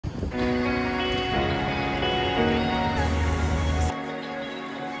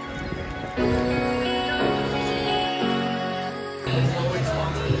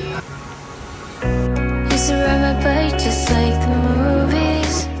Used to ride my bike just like the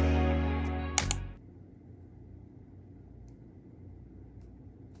movies.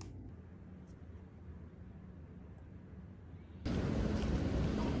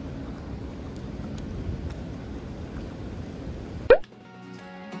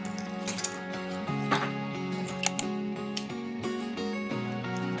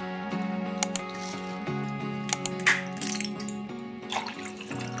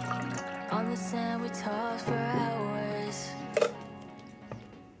 On the sand we talked for hours.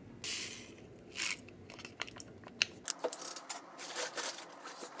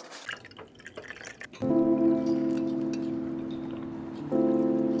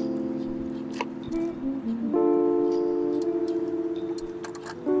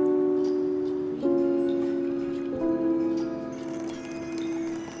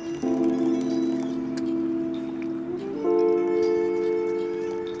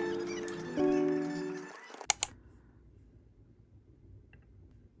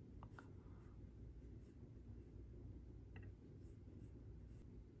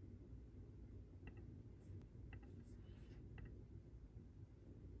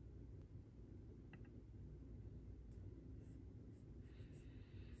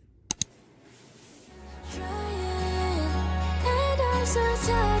 So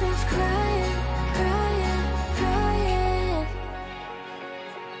tired of crying, crying, crying.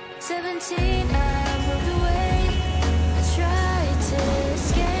 17, I moved away. I tried to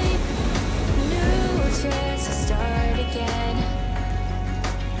escape. New chance to start again.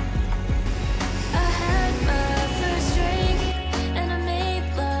 I had my first drink and I made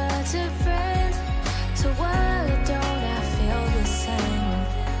lots of friends. So why don't I feel the same?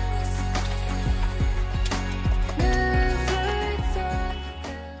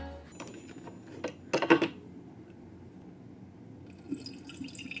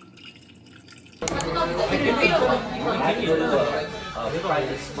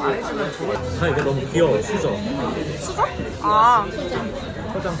 아, 이게 너무 귀여워. 수저. 수저? 아.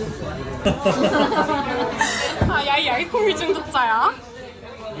 포장 수저. 아, 야, 이 알코올 중독자야.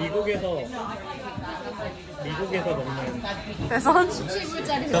 미국에서 먹는 대선?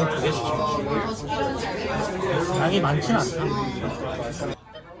 그냥 2개씩 양이 많진 않다.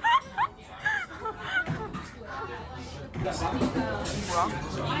 뭐야?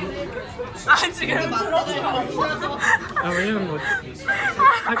 아, 지금 들어지 마. 아, 왜냐면 뭐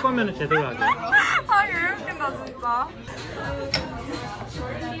할 거면은 제대로 하게. 아, 개웃긴다 진짜.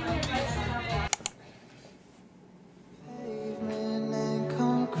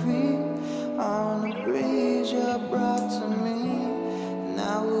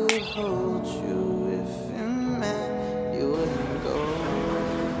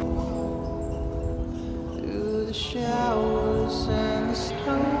 Showers and the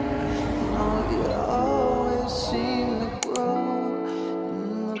snow, you always seem to grow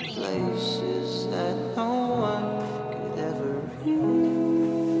in the places that no one could ever reach.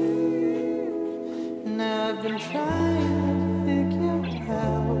 And I've been trying to figure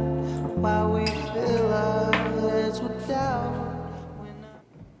out why we fill our heads with doubt.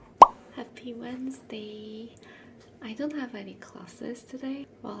 Happy Wednesday! I don't have any classes today.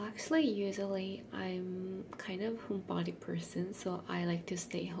 Well, actually, usually I'm kind of homebody person, so I like to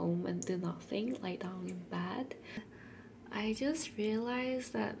stay home and do nothing, lie down in bed. I just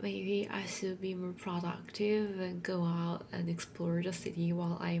realized that maybe I should be more productive and go out and explore the city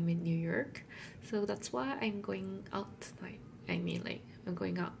while I'm in New York. So that's why I'm going out tonight. I'm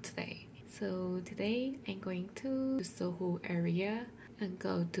going out today. So today I'm going to SOHO area and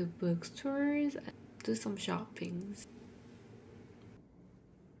go to bookstores and do some shoppings.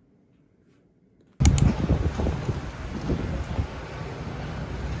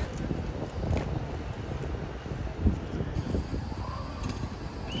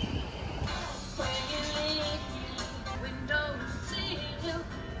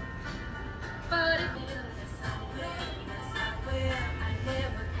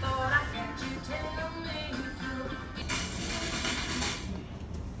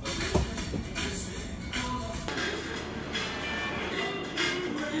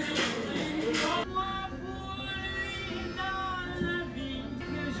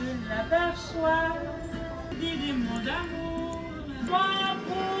 Dis des mots d'amour, moi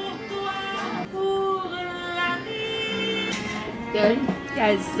pour toi, pour la vie. Good. Yeah,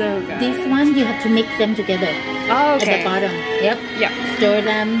 it's so good. This one you have to mix them together. Oh, okay. At the bottom. Yep. Yep. Stir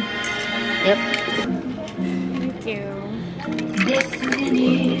them. Yep. Thank you.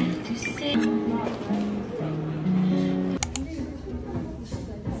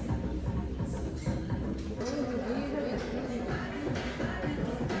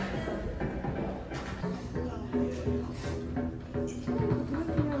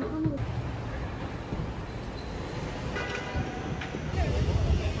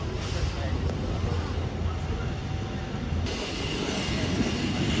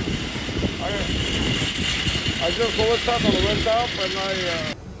 ¿cómo estás? ¿Cómo estás? Pues no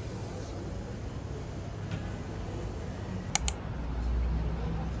hay...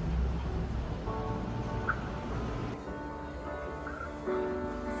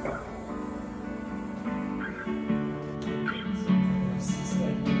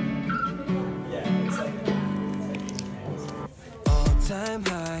 All-time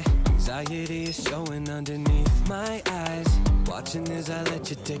high, anxiety is showing underneath my eyes. Watching as I let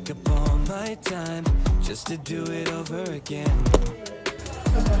you take up all my time, just to do it over again.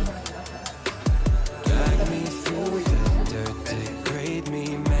 Drag me through the dirt, degrade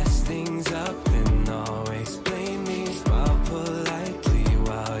me, mess things up, and always blame me. Smile politely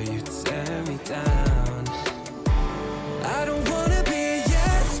while you tear me down. I don't wanna be a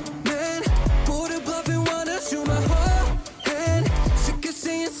yes man, put a bluff and wanna shoot my whole hand. Sick of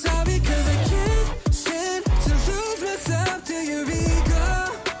saying sorry 'cause I can't stand to lose myself to your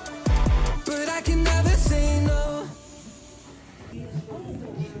ego, but I can never say no.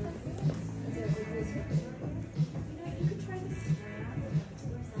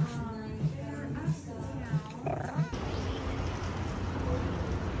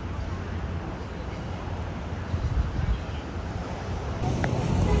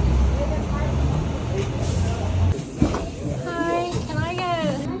 Hi, can I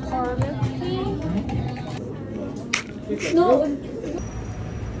get order, please? No.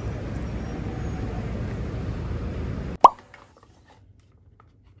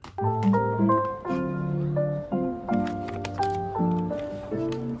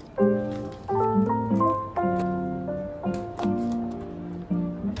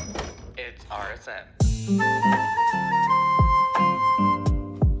 It's RSM.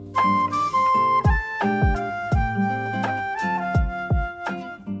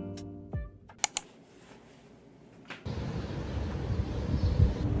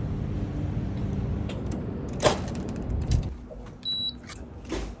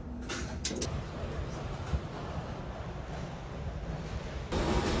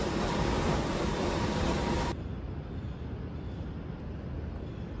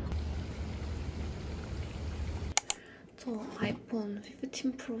 저 아이폰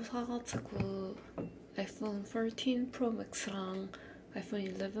 15 프로 사가지고 아이폰 13 프로 맥스랑 아이폰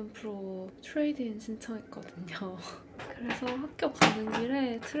 11 프로 트레이드인 신청했거든요. 그래서 학교 가는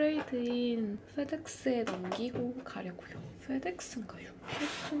길에 트레이드인 페덱스에 넘기고 가려고요. 페덱스인가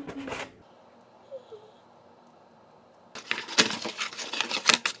UPS인가?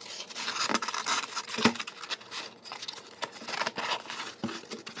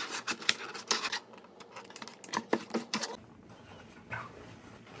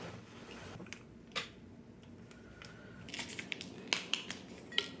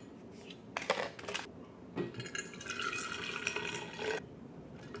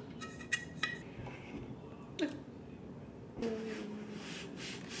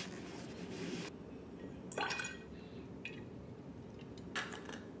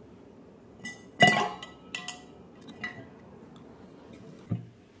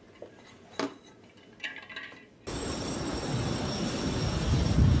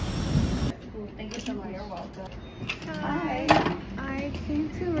 Hi. I came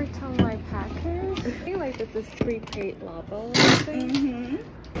to return my package. I feel like this is prepaid label.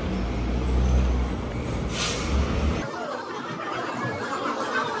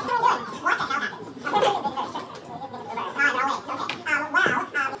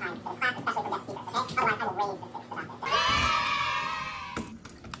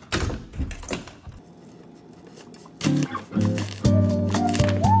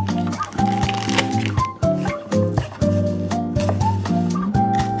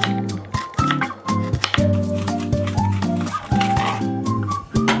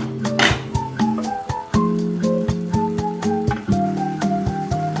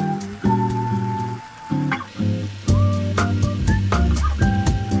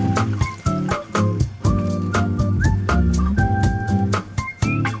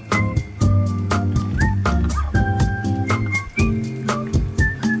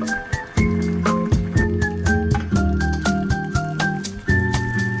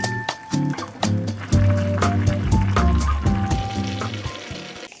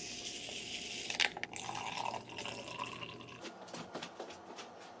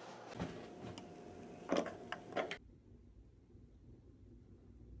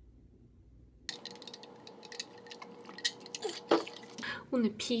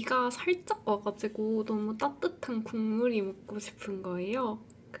 오늘 비가 살짝 와가지고 너무 따뜻한 국물이 먹고 싶은 거예요.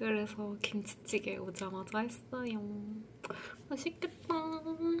 그래서 김치찌개 오자마자 했어요. 맛있겠다.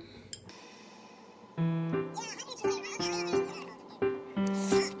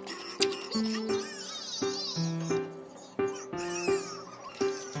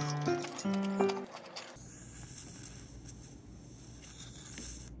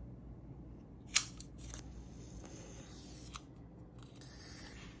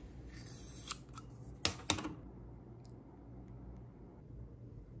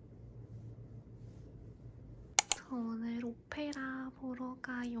 오늘 오페라 보러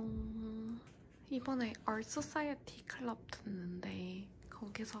가요. 이번에 Art Society 클럽 듣는데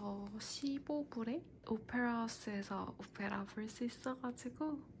거기서 15불에 오페라 하우스에서 오페라 볼 수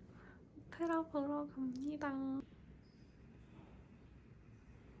있어가지고 오페라 보러 갑니다.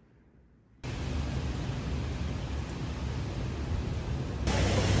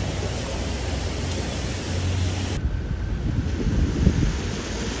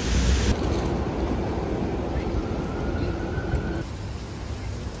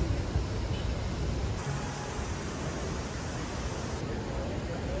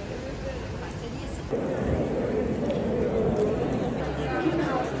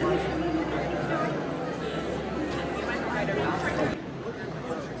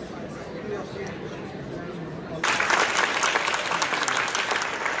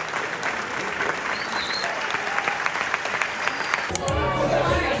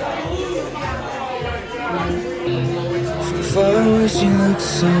 Far she looks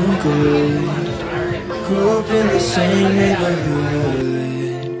so good. Grew up in the same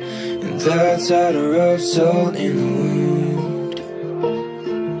neighborhood, and that's how to rub salt in the wound.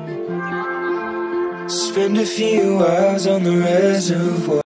 Spend a few hours on the reservoir.